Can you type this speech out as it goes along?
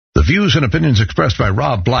The views and opinions expressed by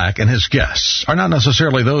Rob Black and his guests are not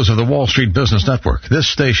necessarily those of the Wall Street Business Network,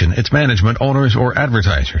 this station, its management, owners, or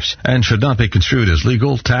advertisers, and should not be construed as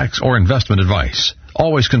legal, tax, or investment advice.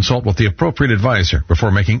 Always consult with the appropriate advisor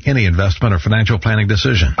before making any investment or financial planning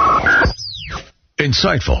decision.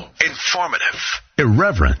 Insightful, informative,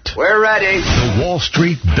 irreverent. We're ready. The Wall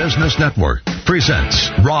Street Business Network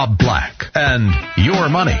presents Rob Black and Your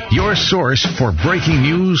Money, your source for breaking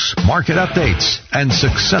news, market updates, and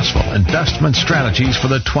successful investment strategies for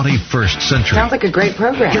the 21st century. Sounds like a great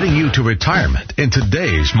program. Getting you to retirement in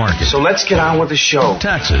today's market. So let's get on with the show.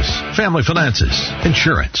 Taxes, family finances,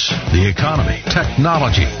 insurance, the economy,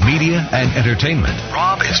 technology, media, and entertainment.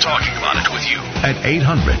 Rob is talking about it with you at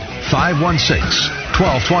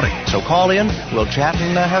 800-516-1220. So call in, we'll chat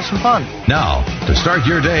and have some fun. Now, to start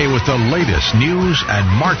your day with the latest news and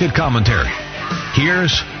market commentary,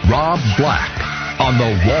 here's Rob Black on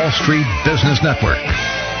the Wall Street Business Network.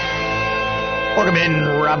 Welcome in,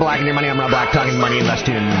 Rob Black and Your Money. I'm Rob Black, talking money,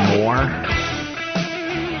 investing, and more.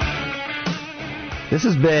 This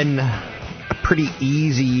has been a pretty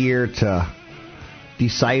easy year to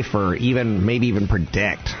decipher, maybe even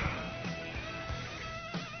predict.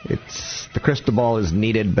 The crystal ball is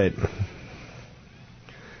needed, but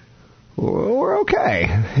we're okay.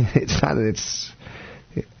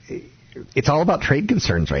 It's all about trade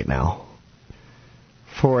concerns right now.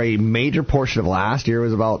 For a major portion of last year, it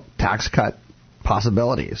was about tax cut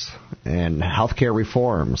possibilities and healthcare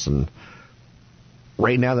reforms. And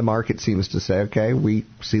right now, the market seems to say, okay, we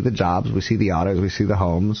see the jobs, we see the autos, we see the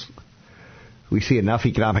homes. We see enough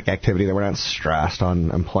economic activity that we're not stressed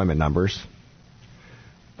on employment numbers.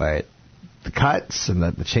 But the cuts and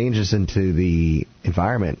the changes into the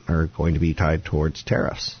environment are going to be tied towards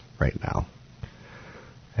tariffs right now.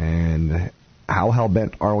 And how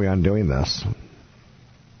hell-bent are we on doing this?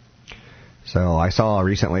 So I saw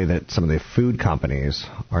recently that some of the food companies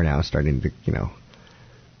are now starting to,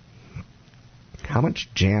 how much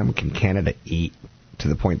jam can Canada eat to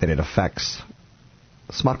the point that it affects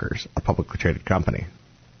Smucker's, a publicly traded company?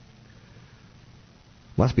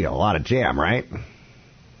 Must be a lot of jam, right?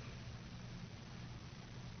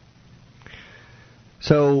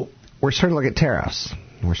 So we're starting to look at tariffs.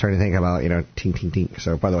 We're starting to think about, tink.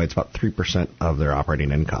 So, by the way, it's about 3% of their operating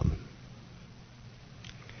income.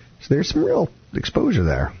 So there's some real exposure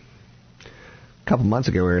there. A couple months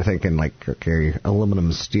ago, we were thinking, okay, aluminum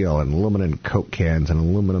and steel and aluminum and Coke cans and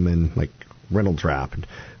aluminum and, Reynolds wrap. And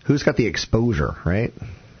who's got the exposure, right?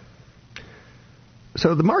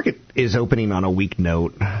 So the market is opening on a weak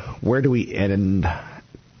note. Where do we end?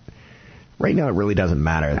 Right now, it really doesn't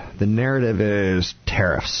matter. The narrative is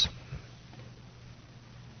tariffs.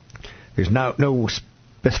 There's no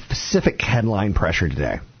specific headline pressure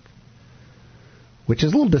today, which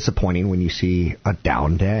is a little disappointing when you see a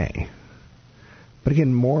down day. But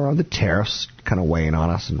again, more on the tariffs kind of weighing on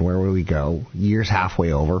us and where will we go. Year's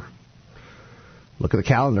halfway over. Look at the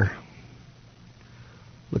calendar.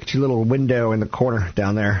 Look at your little window in the corner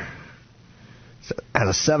down there. It has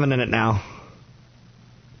a 7 in it now.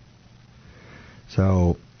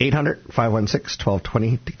 So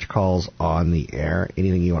 800-516-1220. Take your calls on the air.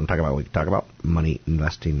 Anything you want to talk about, we can talk about. Money,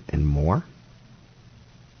 investing, and more.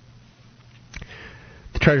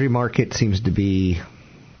 The Treasury market seems to be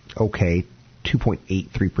okay.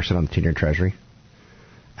 2.83% on the 10-year Treasury.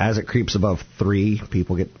 As it creeps above 3,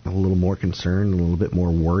 people get a little more concerned, a little bit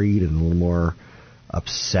more worried, and a little more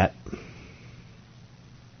upset.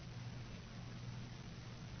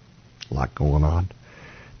 A lot going on.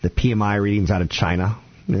 The PMI readings out of China,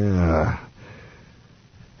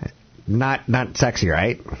 not sexy,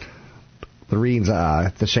 right? The readings,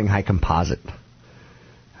 the Shanghai Composite,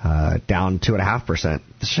 down 2.5%.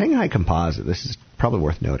 The Shanghai Composite, this is probably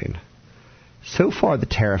worth noting. So far, the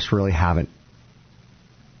tariffs really haven't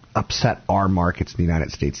upset our markets in the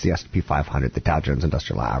United States, the S&P 500, the Dow Jones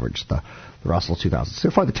Industrial Average, the Russell 2000. So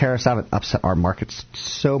far, the tariffs haven't upset our markets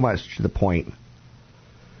so much to the point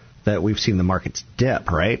that we've seen the markets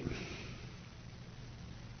dip, right?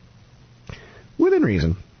 Within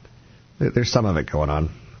reason. There's some of it going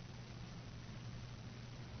on.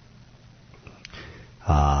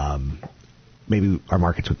 Maybe our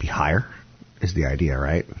markets would be higher, is the idea,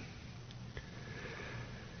 right?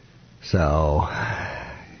 So,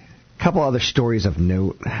 a couple other stories of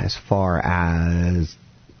note as far as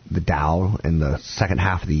the Dow in the second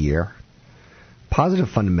half of the year. Positive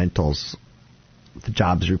fundamentals, the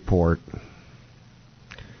jobs report,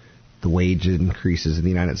 the wage increases in the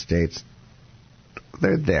United States,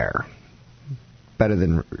 they're there. Better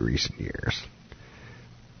than recent years.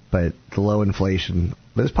 But the low inflation,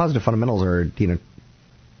 those positive fundamentals are,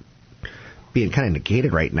 being kind of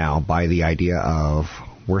negated right now by the idea of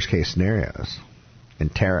worst-case scenarios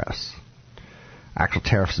and tariffs. Actual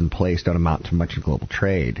tariffs in place don't amount to much in global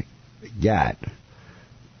trade yet.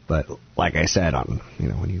 But like I said,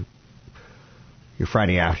 when you're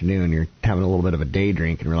Friday afternoon, you're having a little bit of a day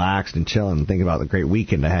drink and relaxed and chilling and thinking about the great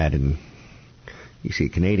weekend ahead, and you see a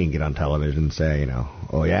Canadian get on television and say,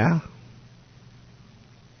 oh yeah?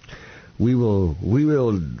 We will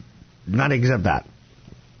not accept that.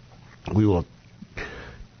 We will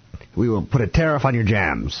put a tariff on your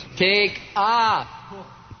jams. Take off,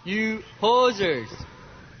 you posers.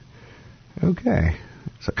 Okay.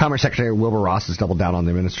 So Commerce Secretary Wilbur Ross has doubled down on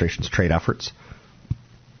the administration's trade efforts.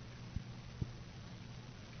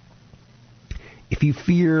 If you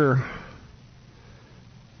fear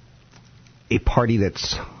a party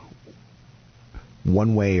that's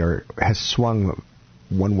one way or has swung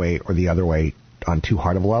one way or the other way on too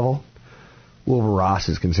hard of a level, Wilbur Ross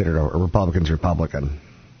is considered a Republican's Republican.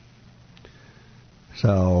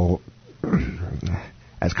 So,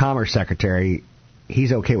 as Commerce Secretary,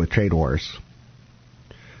 he's okay with trade wars.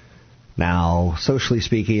 Now, socially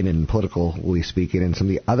speaking and politically speaking and some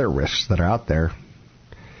of the other risks that are out there,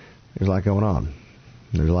 there's a lot going on.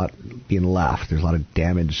 There's a lot being left. There's a lot of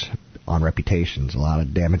damage on reputations, a lot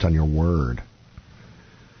of damage on your word.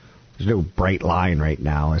 There's no bright line right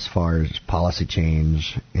now as far as policy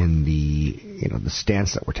change in the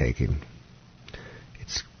stance that we're taking.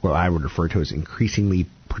 It's what I would refer to as increasingly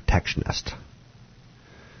protectionist.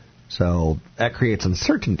 So that creates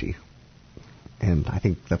uncertainty. And I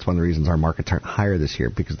think that's one of the reasons our markets aren't higher this year,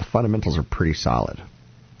 because the fundamentals are pretty solid.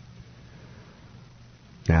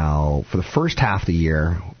 Now, for the first half of the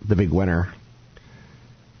year, the big winner,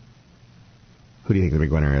 who do you think the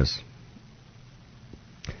big winner is?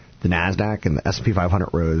 The NASDAQ and the S&P 500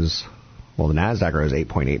 rose, the NASDAQ rose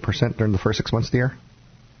 8.8% during the first 6 months of the year.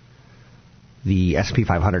 The S&P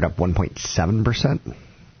 500 up 1.7%.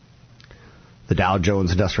 The Dow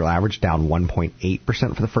Jones Industrial Average down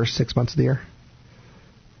 1.8% for the first 6 months of the year.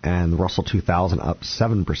 And the Russell 2000 up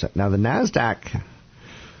 7%. Now, the NASDAQ,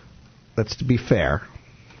 let's be fair,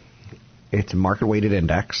 it's a market-weighted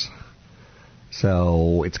index.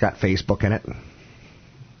 So it's got Facebook in it.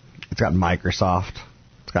 It's got Microsoft.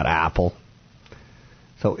 It's got Apple.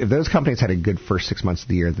 So if those companies had a good first 6 months of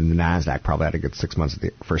the year, then the NASDAQ probably had a good first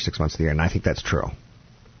 6 months of the year, and I think that's true.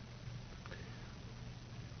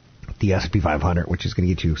 The S&P 500, which is going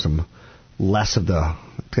to get you some less of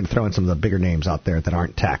it's going to throw in some of the bigger names out there that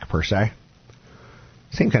aren't tech per se.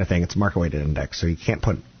 Same kind of thing. It's a market-weighted index, so you can't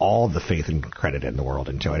put all the faith and credit in the world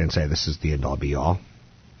into it. I didn't say this is the end-all, be-all.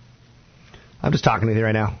 I'm just talking to you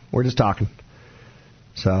right now. We're just talking.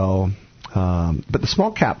 So, but the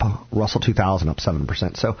small cap Russell 2000 up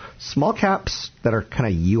 7%. So small caps that are kind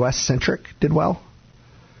of U.S.-centric did well.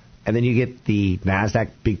 And then you get the NASDAQ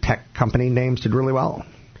big tech company names did really well.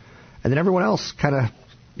 And then everyone else kind of,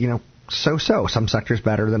 so-so. Some sectors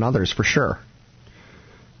better than others, for sure.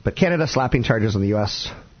 But Canada slapping charges on the U.S.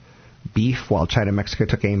 beef, while China and Mexico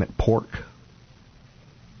took aim at pork.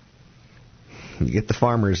 You get the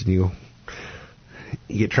farmers, and you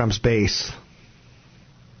get Trump's base,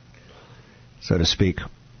 so to speak.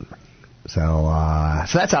 So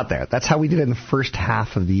that's out there. That's how we did in the first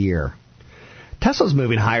half of the year. Tesla's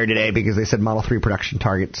moving higher today because they said Model 3 production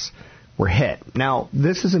targets were hit. Now,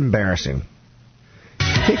 this is embarrassing.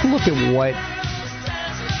 Take a look at what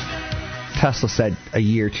Tesla said a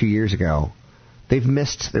year, 2 years ago. They've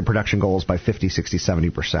missed their production goals by 50, 60,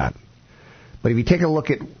 70%. But if you take a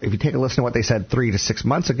listen to what they said 3 to 6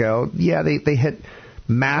 months ago, yeah, they hit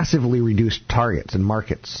massively reduced targets in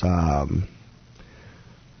markets.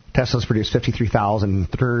 Tesla's produced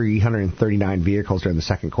 53,339 vehicles during the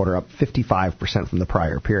second quarter, up 55% from the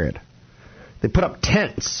prior period. They put up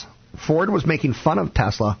tents. Ford was making fun of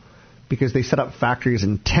Tesla because they set up factories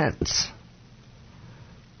in tents.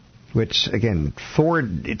 Which, again,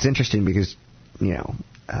 Ford, it's interesting because,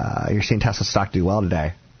 you're seeing Tesla stock do well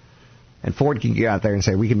today. And Ford can get out there and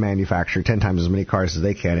say, we can manufacture 10 times as many cars as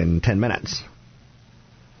they can in 10 minutes.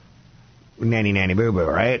 Nanny, nanny, boo-boo,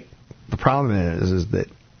 right? The problem is that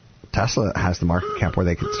Tesla has the market cap where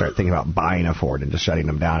they could start thinking about buying a Ford and just shutting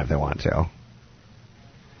them down if they want to.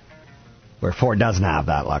 Where Ford doesn't have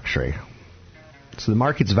that luxury. So the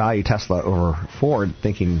markets value Tesla over Ford,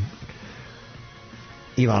 thinking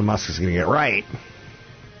Elon Musk is going to get it right.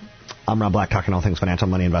 I'm Rob Black, talking all things financial,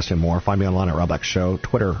 money, investing, and more. Find me online at Rob Black Show,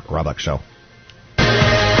 Twitter, Rob Black Show. The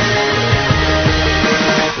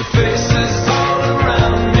faces all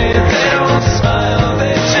around me, they don't smile,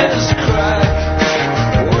 they just cry.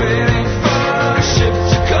 Waiting for our ship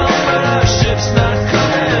to come, but our ship's not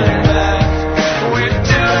coming back. We're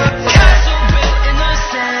doing castle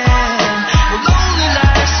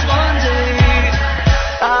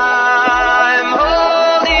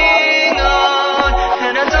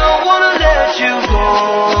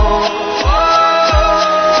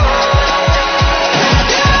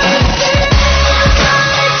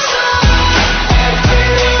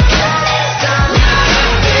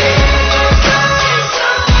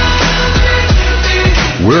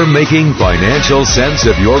We're making financial sense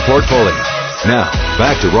of your portfolio. Now,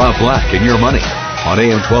 back to Rob Black and Your Money on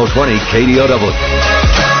AM 1220 KDOW.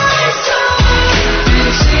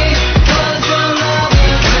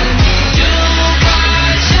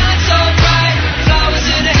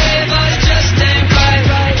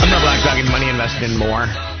 And more.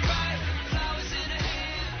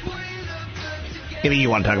 Anything you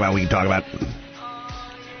want to talk about, we can talk about.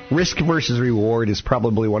 Risk versus reward is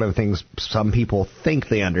probably one of the things some people think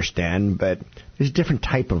they understand, but there's a different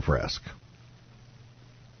type of risk.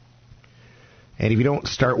 And if you don't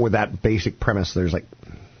start with that basic premise,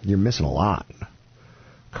 you're missing a lot.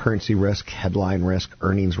 Currency risk, headline risk,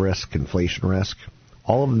 earnings risk, inflation risk,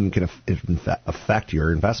 all of them can affect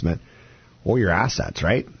your investment or your assets,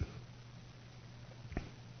 right?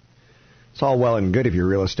 It's all well and good if your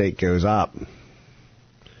real estate goes up,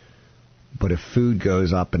 but if food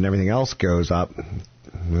goes up and everything else goes up,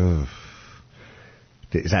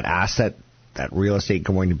 is that asset, that real estate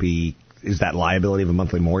is that liability of a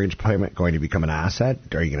monthly mortgage payment going to become an asset?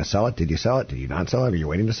 Are you going to sell it? Did you sell it? Did you not sell it? Are you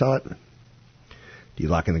waiting to sell it? Do you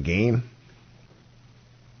lock in the gain?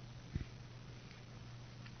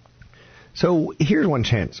 So here's one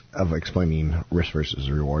chance of explaining risk versus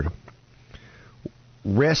reward.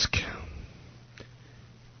 Risk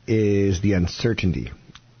is the uncertainty.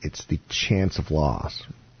 It's the chance of loss.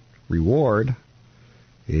 Reward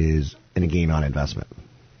is a gain on investment.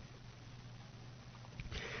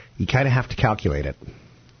 You kind of have to calculate it.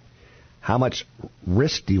 How much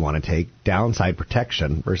risk do you want to take, downside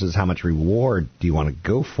protection, versus how much reward do you want to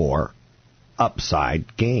go for,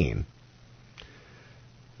 upside gain?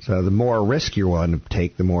 So the more risk you're willing to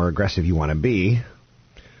take, the more aggressive you want to be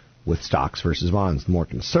with stocks versus bonds. The more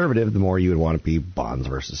conservative, the more you would want to be bonds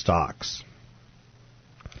versus stocks.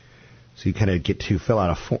 So you kind of get to fill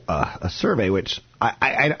out a survey, which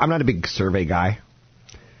I'm not a big survey guy.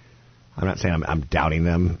 I'm not saying I'm doubting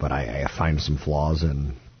them, but I find some flaws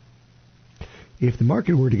in. If the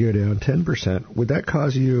market were to go down 10%, would that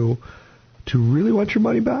cause you to really want your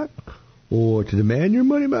money back? Or to demand your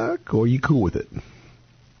money back? Or are you cool with it?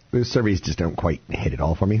 Those surveys just don't quite hit it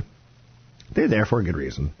all for me. They're there for a good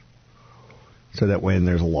reason. So that when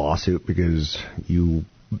there's a lawsuit because you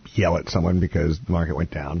yell at someone because the market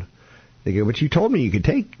went down, they go, but you told me you could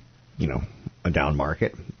take, a down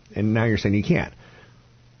market, and now you're saying you can't.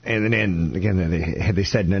 And then, again, they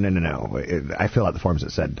said, no. I fill out the forms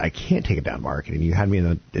that said, I can't take a down market, and you had me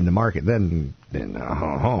in the market, then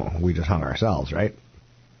we just hung ourselves, right?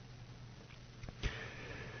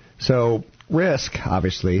 So risk,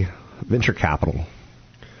 obviously, venture capital,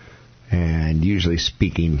 and usually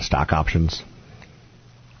speaking, stock options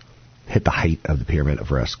hit the height of the pyramid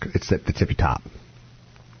of risk. It's at the tippy top.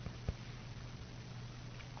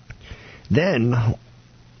 Then,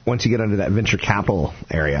 once you get under that venture capital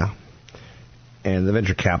area, and the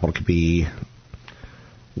venture capital could be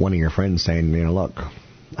one of your friends saying, look,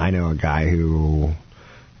 I know a guy who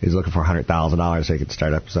is looking for $100,000 so he could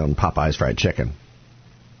start up his own Popeye's fried chicken.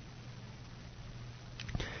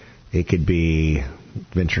 It could be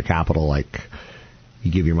venture capital, like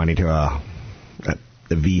you give your money to a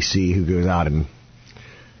VC who goes out and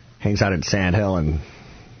hangs out at Sand Hill and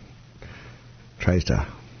tries to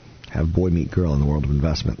have boy meet girl in the world of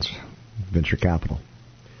investments, venture capital.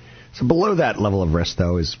 So below that level of risk,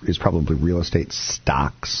 though, is probably real estate,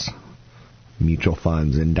 stocks, mutual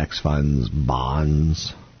funds, index funds,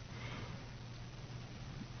 bonds.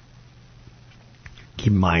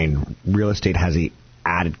 Keep in mind, real estate has an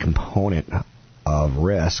added component of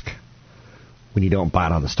risk when you don't buy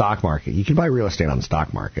it on the stock market. You can buy real estate on the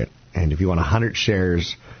stock market, and if you want 100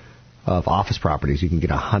 shares of office properties, you can get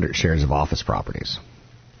 100 shares of office properties.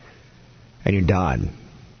 And you're done.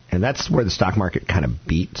 And that's where the stock market kind of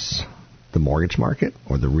beats the mortgage market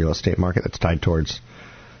or the real estate market that's tied towards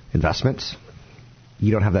investments.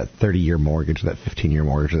 You don't have that 30-year mortgage, that 15-year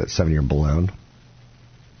mortgage, or that 7-year balloon.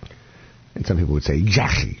 And some people would say,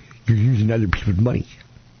 exactly, you're using other people's money.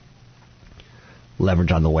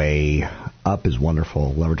 Leverage on the way up is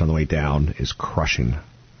wonderful. Leverage on the way down is crushing.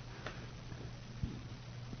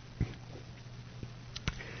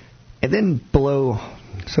 And then below,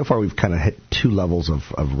 so far we've kind of hit two levels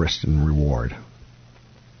of risk and reward.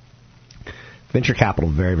 Venture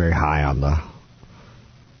capital, very, very high on the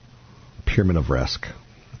pyramid of risk.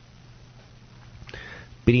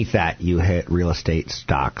 Beneath that, you hit real estate,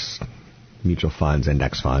 stocks, mutual funds,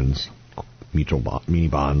 index funds, muni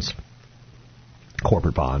bonds,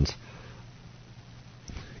 corporate bonds.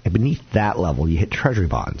 And beneath that level, you hit treasury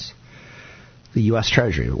bonds. The U.S.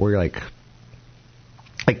 Treasury, where you're like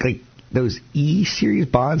those E-series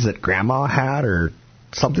bonds that Grandma had, or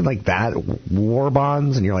something like that, war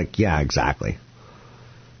bonds, and you're like, yeah, exactly.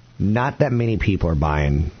 Not that many people are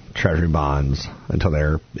buying treasury bonds until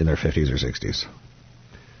they're in their 50s or 60s.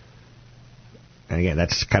 And again,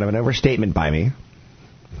 that's kind of an overstatement by me.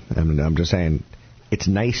 And I'm just saying, it's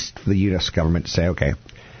nice for the U.S. government to say, okay,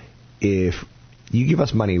 if you give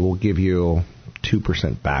us money, we'll give you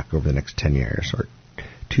 2% back over the next 10 years, or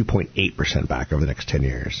 2.8% back over the next 10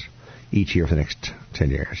 years. Each year for the next 10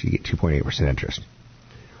 years, you get 2.8% interest.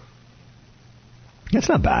 That's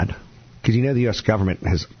not bad, because you know the U.S. government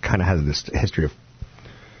has this history of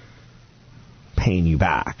paying you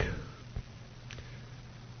back.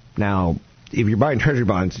 Now, if you're buying treasury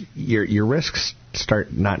bonds, your risks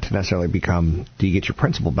start not to necessarily become, do you get your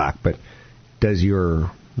principal back, but does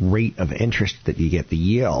your rate of interest that you get, the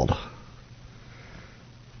yield,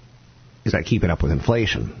 is that keeping up with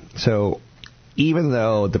inflation? So even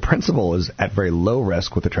though the principal is at very low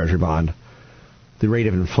risk with the treasury bond, the rate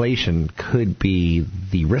of inflation could be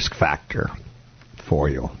the risk factor for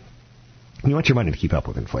you. You want your money to keep up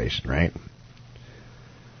with inflation, right?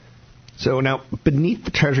 So now, beneath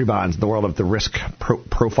the treasury bonds, the world of the risk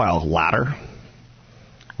profile ladder,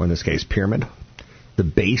 or in this case, pyramid, the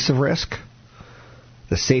base of risk,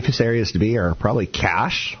 the safest areas to be are probably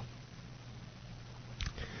cash.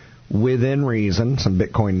 Within reason, some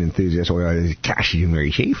Bitcoin enthusiasts will cash is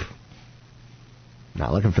very safe.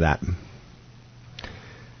 Not looking for that.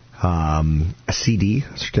 A CD,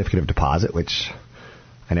 a certificate of deposit, which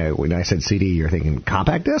I know when I said CD, you're thinking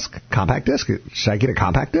compact disc? Compact disc? Should I get a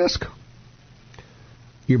compact disc?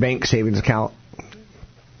 Your bank savings account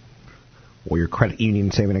or your credit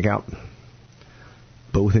union saving account,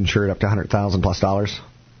 both insured up to $100,000 plus dollars.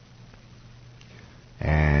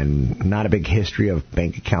 And not a big history of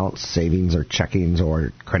bank accounts, savings or checkings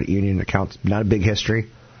or credit union accounts. Not a big history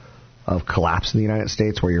of collapse in the United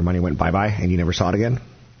States where your money went bye-bye and you never saw it again.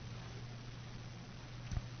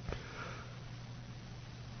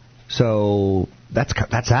 So that's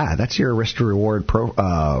that. That's your risk to reward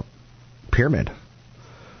pyramid.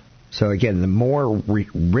 So again, the more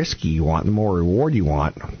risky you want, the more reward you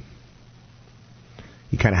want,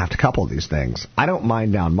 you kind of have to couple these things. I don't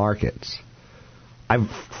mind down markets. I've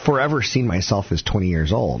forever seen myself as 20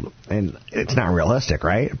 years old, and it's not realistic,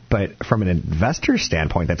 right? But from an investor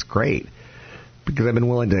standpoint, that's great, because I've been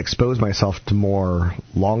willing to expose myself to more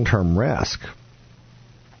long-term risk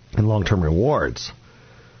and long-term rewards,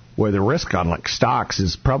 where the risk on like stocks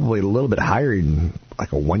is probably a little bit higher in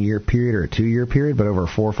like a 1-year period or a 2-year period, but over a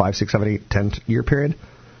 4, 5, 6, 7, 8, 10-year period,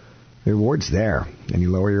 the reward's there, and you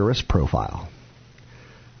lower your risk profile.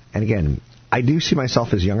 And again, I do see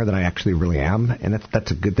myself as younger than I actually really am, and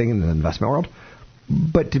that's a good thing in the investment world.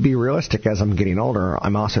 But to be realistic, as I'm getting older,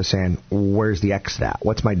 I'm also saying, where's the exit at?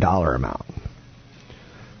 What's my dollar amount?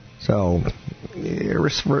 So,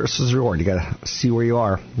 risk versus reward. You got to see where you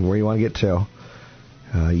are, where you want to get to.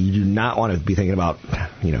 You do not want to be thinking about,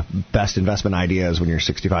 best investment ideas when you're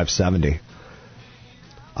 65, 70.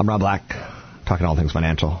 I'm Rob Black, talking all things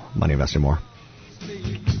financial, money, investing, more.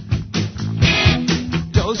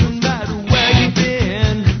 Doesn't matter where you've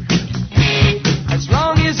been, as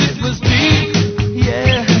long as it was deep,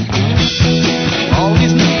 yeah.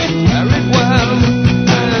 Always knew you wear it well,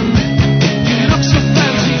 and you look so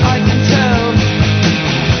fancy, I can tell.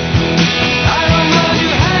 I don't know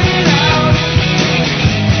you hanging out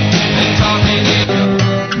and talking it.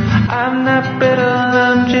 I'm not bitter,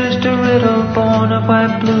 I'm just a riddle born of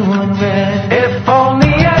white, blue, and red. If only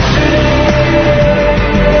yesterday.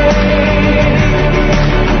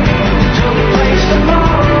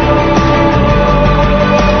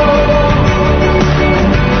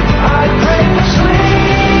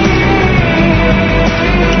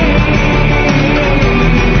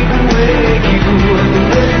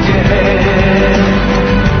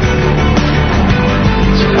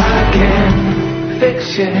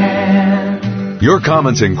 Your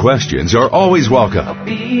comments and questions are always welcome.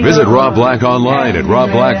 Visit Rob Black online at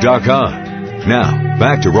robblack.com. Now,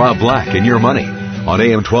 back to Rob Black and Your Money on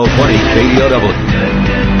AM 1220 KDOW.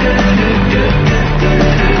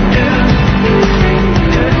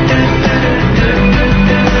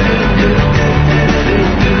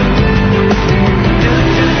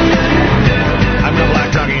 I'm Rob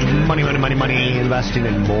Black, talking money, investing,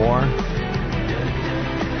 and more.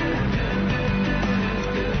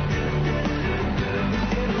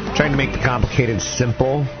 Trying to make the complicated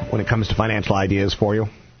simple when it comes to financial ideas for you.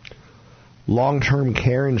 Long-term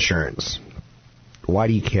care insurance. Why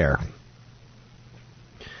do you care?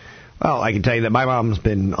 Well, I can tell you that my mom's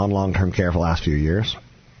been on long-term care for the last few years.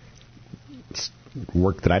 It's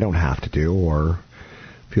work that I don't have to do or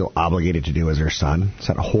feel obligated to do as her son. Is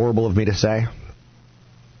that horrible of me to say?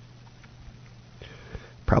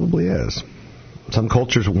 Probably is. Some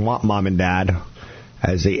cultures want mom and dad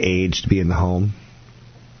as they age to be in the home.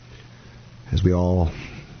 As we all,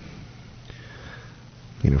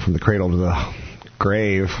 from the cradle to the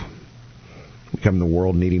grave, become the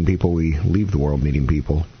world needing people, we leave the world needing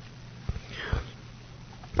people.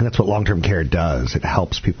 And that's what long-term care does. It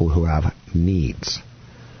helps people who have needs.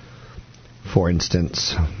 For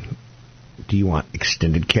instance, do you want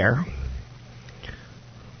extended care?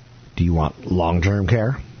 Do you want long-term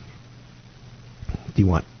care? Do you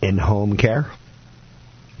want in-home care?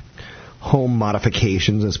 Home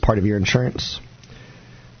modifications as part of your insurance?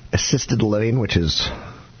 Assisted living, which is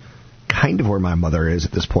kind of where my mother is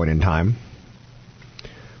at this point in time.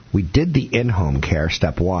 We did the in-home care,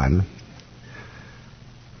 step one.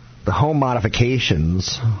 The home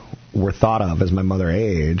modifications were thought of as my mother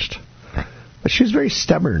aged, but she was very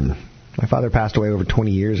stubborn. My father passed away over 20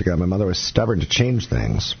 years ago. My mother was stubborn to change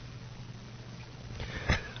things.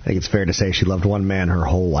 I think it's fair to say she loved one man her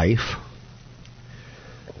whole life.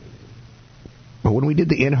 But when we did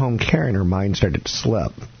the in-home care and her mind started to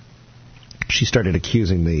slip, she started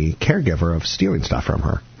accusing the caregiver of stealing stuff from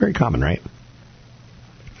her. Very common, right?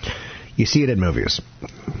 You see it in movies.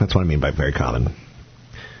 That's what I mean by very common.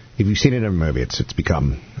 If you've seen it in a movie, it's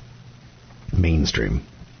become mainstream.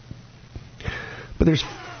 But there's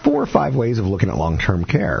 4 or 5 ways of looking at long-term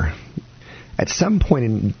care. At some point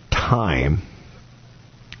in time,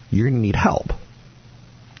 you're going to need help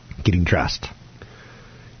getting dressed,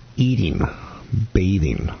 eating,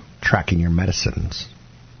 bathing, tracking your medicines.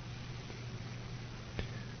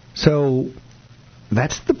 So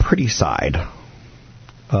that's the pretty side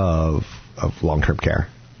of long-term care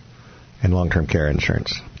and long-term care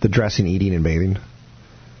insurance. The dressing, eating, and bathing.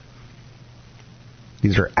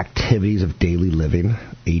 These are activities of daily living,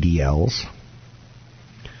 ADLs.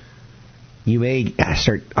 You may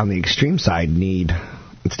start on the extreme side need,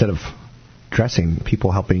 instead of dressing,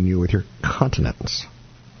 people helping you with your continence.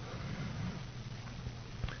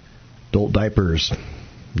 Adult diapers.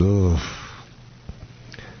 Ugh.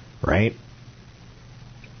 Right?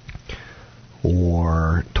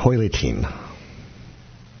 Or toileting.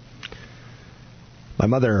 My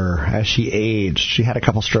mother, as she aged, she had a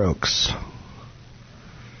couple strokes.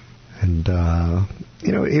 And,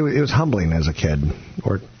 it was humbling as a kid.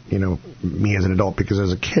 Or, me as an adult, because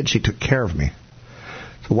as a kid, she took care of me.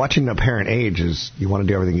 So watching a parent age is, you want to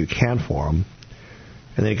do everything you can for them.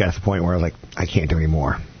 And then it got to the point where I was like, I can't do any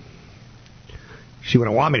more. She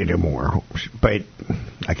wouldn't want me to do more, but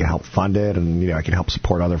I can help fund it, and I can help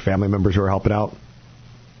support other family members who are helping out.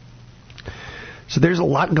 So there's a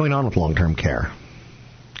lot going on with long-term care.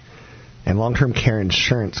 And long-term care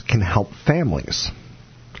insurance can help families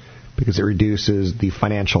because it reduces the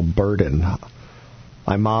financial burden.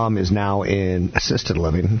 My mom is now in assisted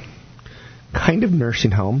living, kind of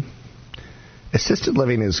nursing home. Assisted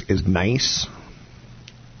living is nice.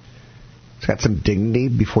 It's got some dignity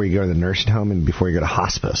before you go to the nursing home and before you go to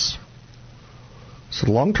hospice. So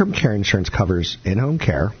long-term care insurance covers in-home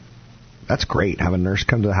care. That's great. Have a nurse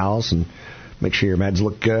come to the house and make sure your meds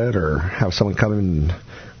look good, or have someone come in and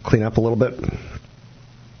clean up a little bit.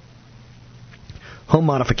 Home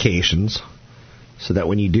modifications, so that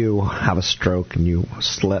when you do have a stroke and you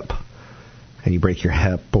slip and you break your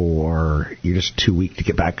hip or you're just too weak to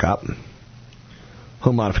get back up,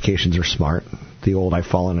 home modifications are smart. The old "I've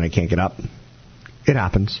fallen and I can't get up." It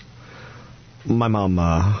happens. My mom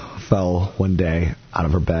fell one day out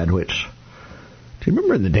of her bed, which, do you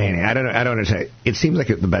remember in the day? I don't understand. It seems like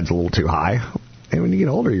the bed's a little too high. And when you get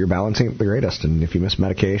older, your balancing ain't the greatest. And if you miss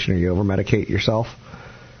medication or you over-medicate yourself,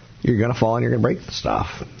 you're going to fall and you're going to break the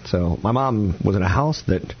stuff. So my mom was in a house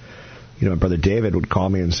that, my brother David would call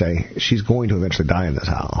me and say, she's going to eventually die in this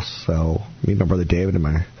house. So me and my brother David and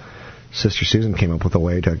my sister Susan came up with a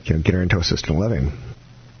way to get her into assisted living.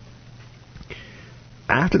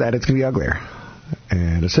 After that, it's going to be uglier.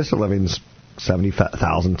 And assisted living's $70,000,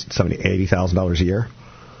 $80,000 a year.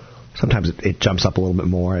 Sometimes it jumps up a little bit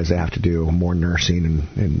more as they have to do more nursing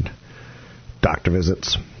and doctor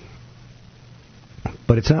visits.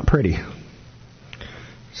 But it's not pretty.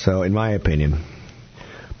 So, in my opinion.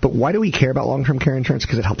 But why do we care about long-term care insurance?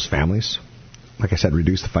 Because it helps families. Like I said,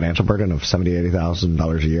 reduce the financial burden of $70,000,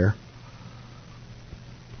 $80,000 a year.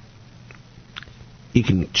 You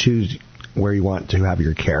can choose where you want to have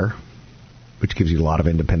your care, which gives you a lot of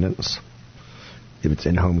independence. If it's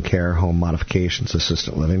in-home care, home modifications,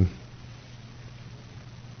 assisted living.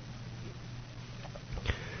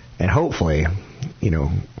 And hopefully,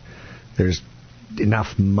 there's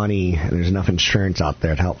enough money and there's enough insurance out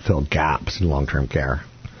there to help fill gaps in long-term care.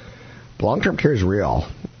 But long-term care is real.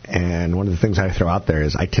 And one of the things I throw out there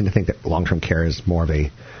is I tend to think that long-term care is more of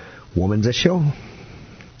a woman's issue.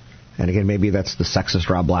 And again, maybe that's the sexist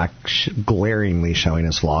Rob Black glaringly showing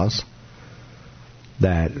his flaws.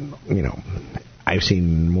 That, I've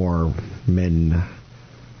seen more men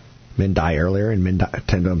die earlier and men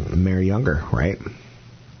tend to marry younger, right?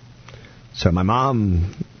 So my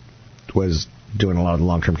mom was doing a lot of the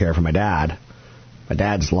long-term care for my dad. My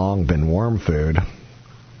dad's long been warm food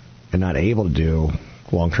and not able to do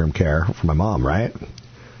long-term care for my mom, right?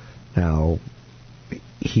 Now,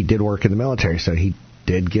 he did work in the military, so he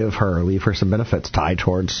did leave her some benefits tied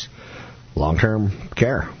towards long-term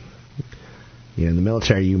care. In the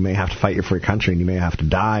military, you may have to fight for your country, and you may have to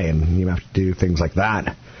die, and you may have to do things like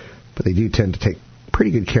that. But they do tend to take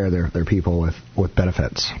pretty good care of their people with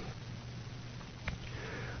benefits.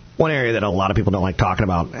 One area that a lot of people don't like talking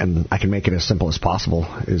about, and I can make it as simple as possible,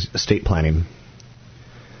 is estate planning.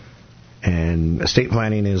 And estate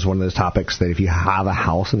planning is one of those topics that if you have a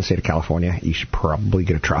house in the state of California, you should probably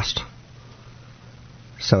get a trust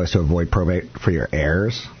so as to avoid probate for your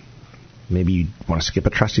heirs. Maybe you want to skip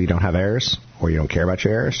a trust if you don't have heirs or you don't care about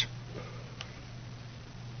your heirs.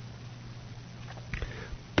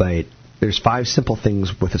 But there's 5 simple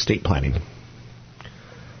things with estate planning.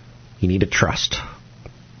 You need a trust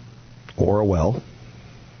or a will.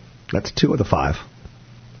 That's 2 of the 5.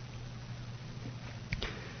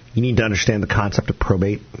 You need to understand the concept of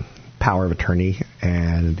probate, power of attorney,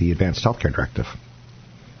 and the Advanced Healthcare Directive.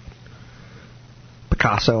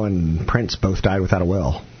 Picasso and Prince both died without a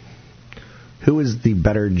will. Who is the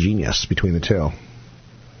better genius between the two?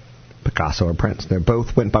 Picasso or Prince? They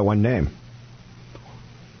both went by one name.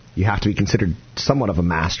 You have to be considered somewhat of a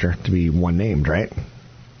master to be one named, right?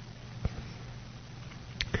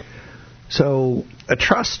 So, a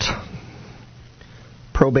trust,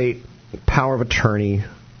 probate, power of attorney,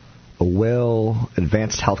 a will,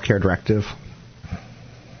 Advanced Healthcare Directive,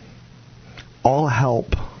 all help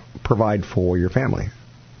provide for your family.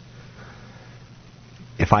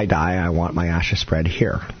 If I die, I want my ashes spread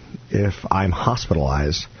here. If I'm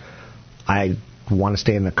hospitalized, I want to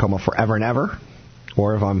stay in a coma forever and ever.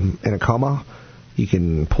 Or if I'm in a coma, you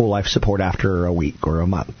can pull life support after a week or a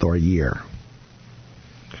month or a year.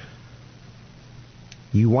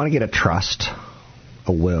 You want to get a trust,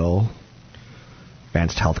 a will,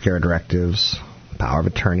 Advanced Healthcare Directives, power of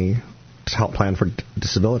attorney to help plan for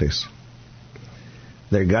disabilities.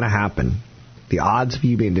 They're going to happen. The odds of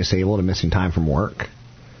you being disabled and missing time from work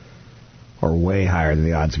are way higher than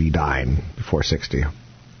the odds of you dying before 60.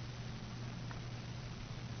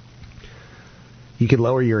 You can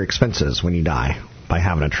lower your expenses when you die by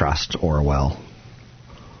having a trust or a will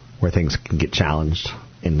where things can get challenged,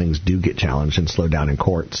 and things do get challenged and slowed down in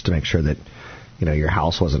courts to make sure that, your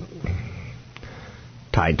house wasn't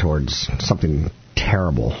tied towards something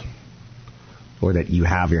terrible, or that you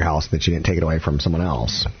have your house, that you didn't take it away from someone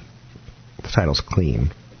else. The title's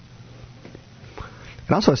clean.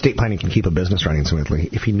 And also, estate planning can keep a business running smoothly.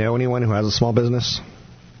 If you know anyone who has a small business,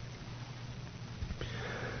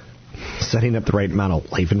 setting up the right amount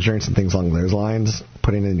of life insurance and things along those lines,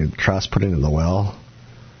 putting it in your trust, putting it in the will,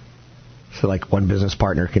 so like one business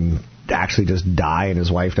partner can actually just die and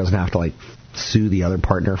his wife doesn't have to sue the other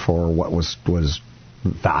partner for what was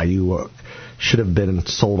value, what should have been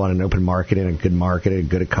sold on an open market, in a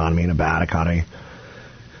good economy, in a bad economy.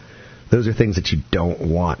 Those are things that you don't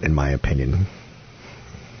want, in my opinion.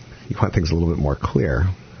 You want things a little bit more clear.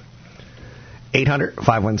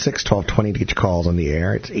 800-516-1220 to get your calls on the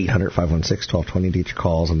air. It's 800-516-1220 to get your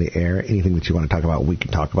calls on the air. Anything that you want to talk about, we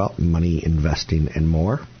can talk about. Money, investing, and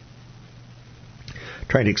more.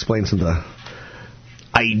 Trying to explain some of the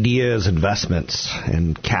ideas, investments,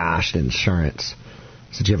 and cash and insurance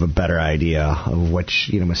so that you have a better idea of which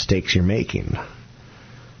mistakes you're making.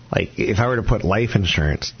 Like, if I were to put life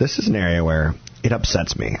insurance, this is an area where it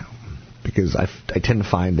upsets me because I tend to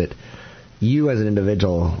find that you as an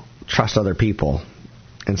individual trust other people,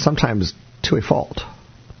 and sometimes to a fault.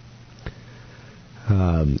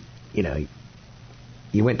 You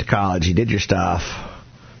went to college, you did your stuff,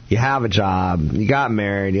 you have a job, you got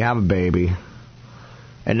married, you have a baby,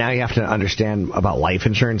 and now you have to understand about life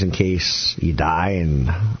insurance in case you die and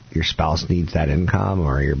your spouse needs that income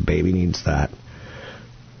or your baby needs that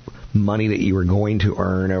money that you were going to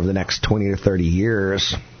earn over the next 20 to 30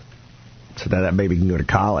 years so that baby can go to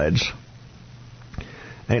college.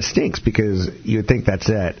 And it stinks because you would think that's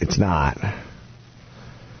it. It's not.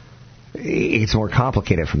 It's more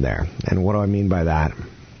complicated from there. And what do I mean by that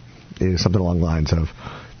is something along the lines of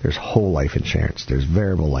there's whole life insurance, there's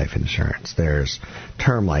variable life insurance, there's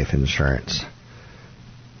term life insurance.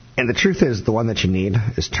 And the truth is the one that you need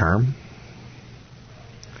is term.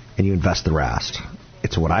 and you invest the rest.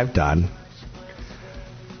 It's what I've done.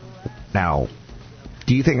 Now,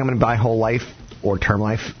 do you think I'm going to buy whole life or term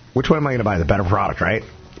life? Which one am I going to buy? The better product, right?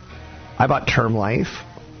 I bought term life.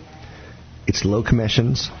 It's low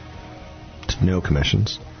commissions to no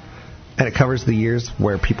commissions. And it covers the years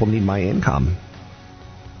where people need my income.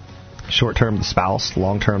 Short term, the spouse.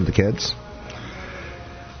 Long term, the kids.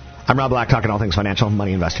 I'm Rob Black, talking all things financial,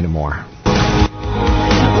 money, investing, and more.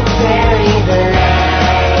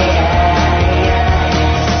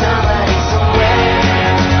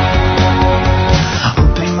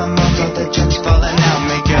 Open my mouth, all the gems falling out,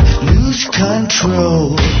 make you lose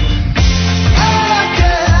control.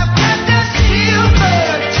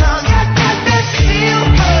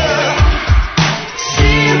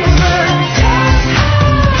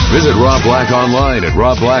 Visit Rob Black online at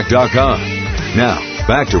robblack.com. Now,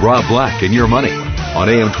 back to Rob Black and Your Money on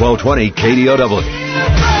AM 1220 KDOW.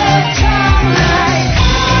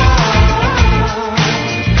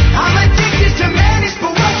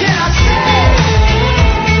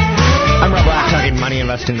 I'm Rob Black, talking money,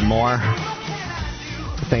 investing, and more.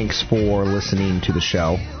 Thanks for listening to the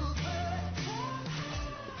show.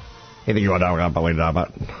 Anything you want to talk about, what to talk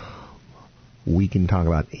about? We can talk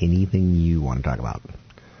about anything you want to talk about.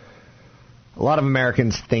 A lot of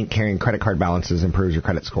Americans think carrying credit card balances improves your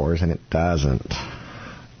credit scores, and it doesn't.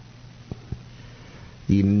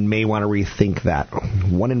 You may want to rethink that.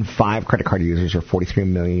 1 in 5 credit card users, or 43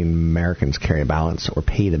 million Americans, carry a balance or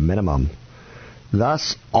pay the minimum,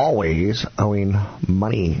 thus always owing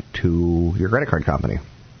money to your credit card company.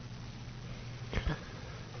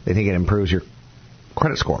 They think it improves your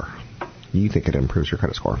credit score. You think it improves your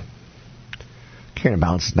credit score. Carrying a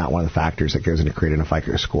balance is not one of the factors that goes into creating a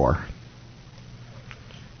FICO score.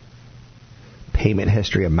 Payment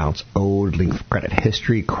history, amounts owed, length of credit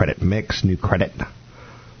history, credit mix, new credit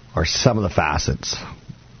are some of the facets.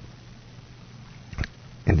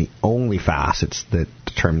 And the only facets that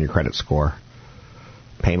determine your credit score: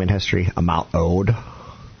 payment history, amount owed,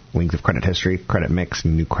 length of credit history, credit mix,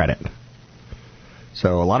 and new credit.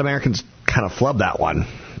 So a lot of Americans kind of flub that one.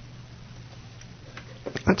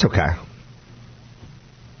 That's okay.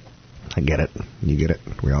 I get it. You get it.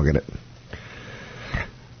 We all get it.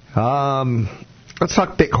 Let's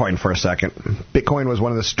talk Bitcoin for a second. Bitcoin was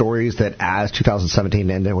one of the stories that, as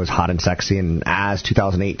 2017 ended, was hot and sexy, and as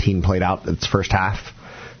 2018 played out its first half,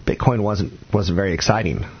 Bitcoin wasn't very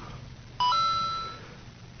exciting.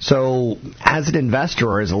 So, as an investor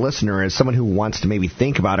or as a listener, as someone who wants to maybe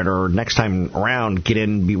think about it, or next time around get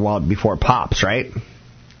in before it pops, right?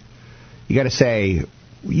 You got to say,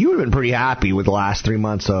 you would have been pretty happy with the last 3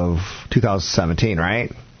 months of 2017,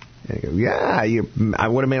 right? Yeah, I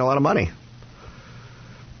would have made a lot of money.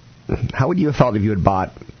 How would you have felt if you had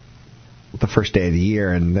bought the first day of the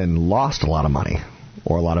year and then lost a lot of money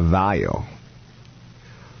or a lot of value?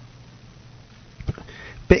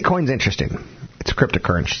 Bitcoin's interesting. It's a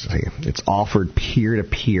cryptocurrency. It's offered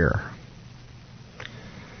peer-to-peer.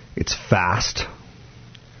 It's fast.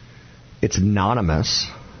 It's anonymous.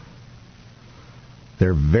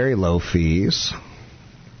 They're very low fees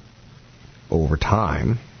over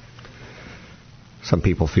time. Some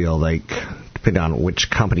people feel like, depending on which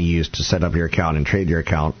company you use to set up your account and trade your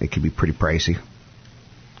account, it can be pretty pricey.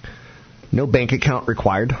 No bank account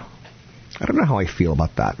required. I don't know how I feel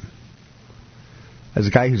about that. As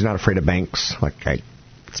a guy who's not afraid of banks,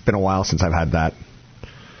 it's been a while since I've had that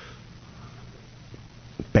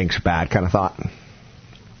banks are bad kind of thought.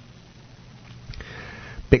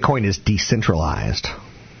 Bitcoin is decentralized,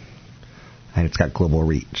 and it's got global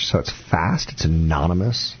reach. So it's fast, it's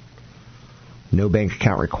anonymous, no bank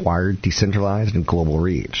account required, decentralized, and global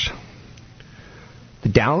reach. The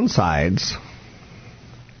downsides,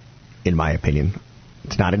 in my opinion,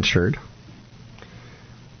 it's not insured.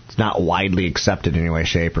 It's not widely accepted in any way,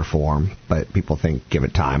 shape, or form, but people think, give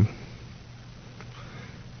it time.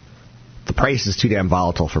 The price is too damn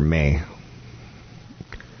volatile for me.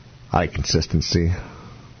 I like consistency.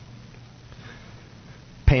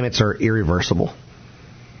 Payments are irreversible,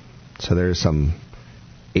 so there's some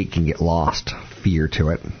it can get lost fear to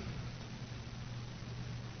it.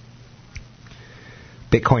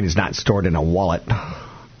 Bitcoin is not stored in a wallet,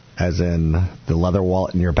 as in the leather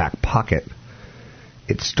wallet in your back pocket.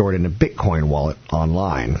 It's stored in a Bitcoin wallet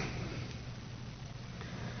online.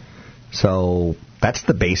 So that's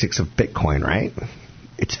the basics of Bitcoin, right?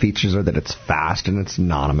 Its features are that it's fast and it's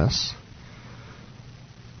anonymous.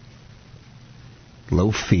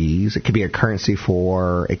 Low fees. It could be a currency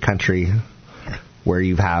for a country where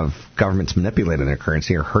you have governments manipulating their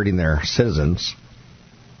currency or hurting their citizens.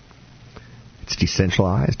 It's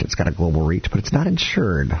decentralized. It's got a global reach, but it's not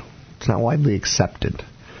insured. It's not widely accepted.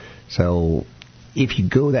 So if you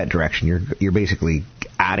go that direction, you're basically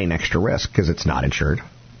adding extra risk because it's not insured.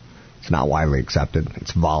 It's not widely accepted.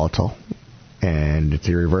 It's volatile. And it's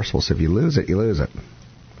irreversible. So if you lose it, you lose it.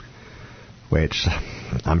 Which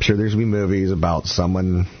I'm sure there's going to be movies about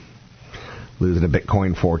someone losing a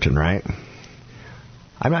Bitcoin fortune, right?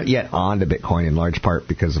 I'm not yet on to Bitcoin in large part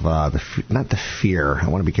because of not the fear. I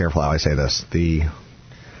want to be careful how I say this.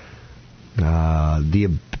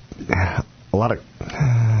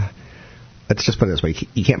 Let's just put it this way.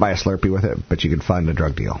 You can't buy a Slurpee with it, but you can fund a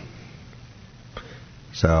drug deal.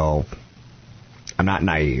 So I'm not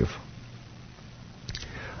naive.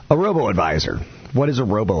 A robo-advisor. What is a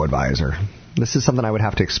robo-advisor? This is something I would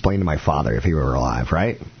have to explain to my father if he were alive,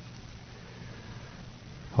 right?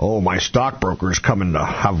 Oh, my stockbroker's coming to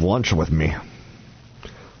have lunch with me.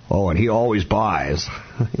 Oh, and he always buys.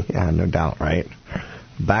 Yeah, no doubt, right?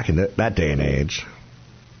 Back in that day and age.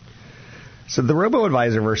 So the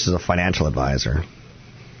robo-advisor versus a financial advisor.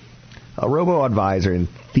 A robo-advisor, in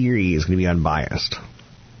theory, is going to be unbiased.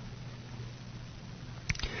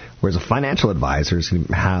 Whereas a financial advisor is going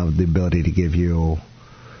to have the ability to give you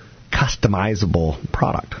customizable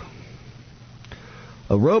product.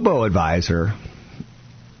 A robo-advisor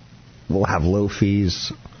will have low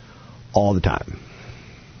fees all the time.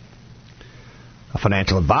 A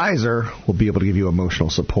financial advisor will be able to give you emotional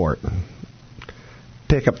support.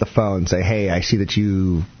 Pick up the phone and say, hey, I see that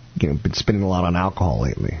you've been spending a lot on alcohol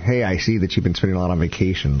lately. Hey, I see that you've been spending a lot on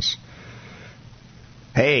vacations.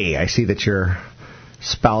 Hey, I see that your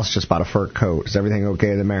spouse just bought a fur coat. Is everything okay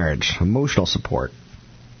in the marriage? Emotional support.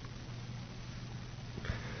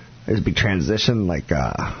 There's a big transition, like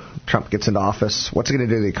Trump gets into office. What's it going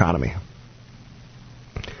to do to the economy?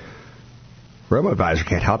 Robo-advisor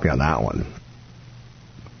can't help you on that one,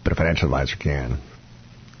 but a financial advisor can.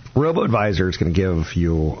 Robo-advisor is going to give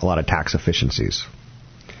you a lot of tax efficiencies.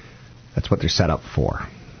 That's what they're set up for.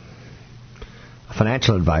 A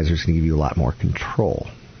financial advisor is going to give you a lot more control.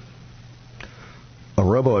 A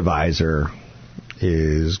robo-advisor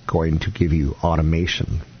is going to give you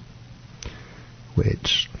automation,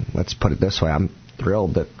 which, let's put it this way, I'm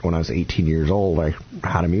thrilled that when I was 18 years old, I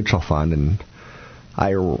had a mutual fund, and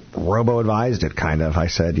I robo-advised it, kind of. I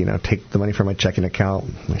said, take the money from my checking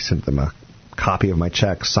account. I sent them a copy of my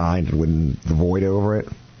check signed with the void over it.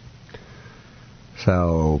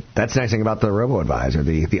 So that's the nice thing about the robo-advisor.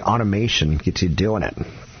 The automation gets you doing it.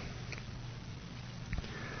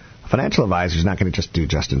 A financial advisor is not going to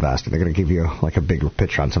just invest. They're going to give you like a bigger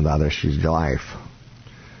picture on some of the other issues of your life.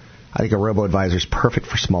 I think a robo-advisor is perfect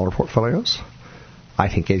for smaller portfolios. I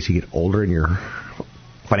think as you get older and your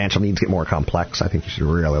financial needs get more complex, I think you should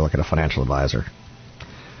really look at a financial advisor.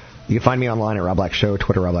 You can find me online at Rob Black Show,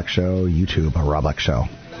 Twitter Rob Black Show, YouTube Rob Black Show.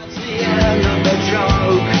 That's the end of the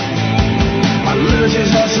joke. One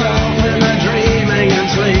loses herself in the dreaming and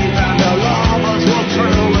sleep, and the lovers walk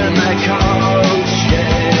through in their coaches.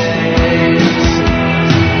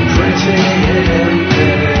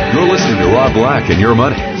 You're listening to Rob Black and Your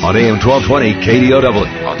Money on AM 1220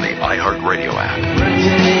 KDOW on the iHeartRadio app.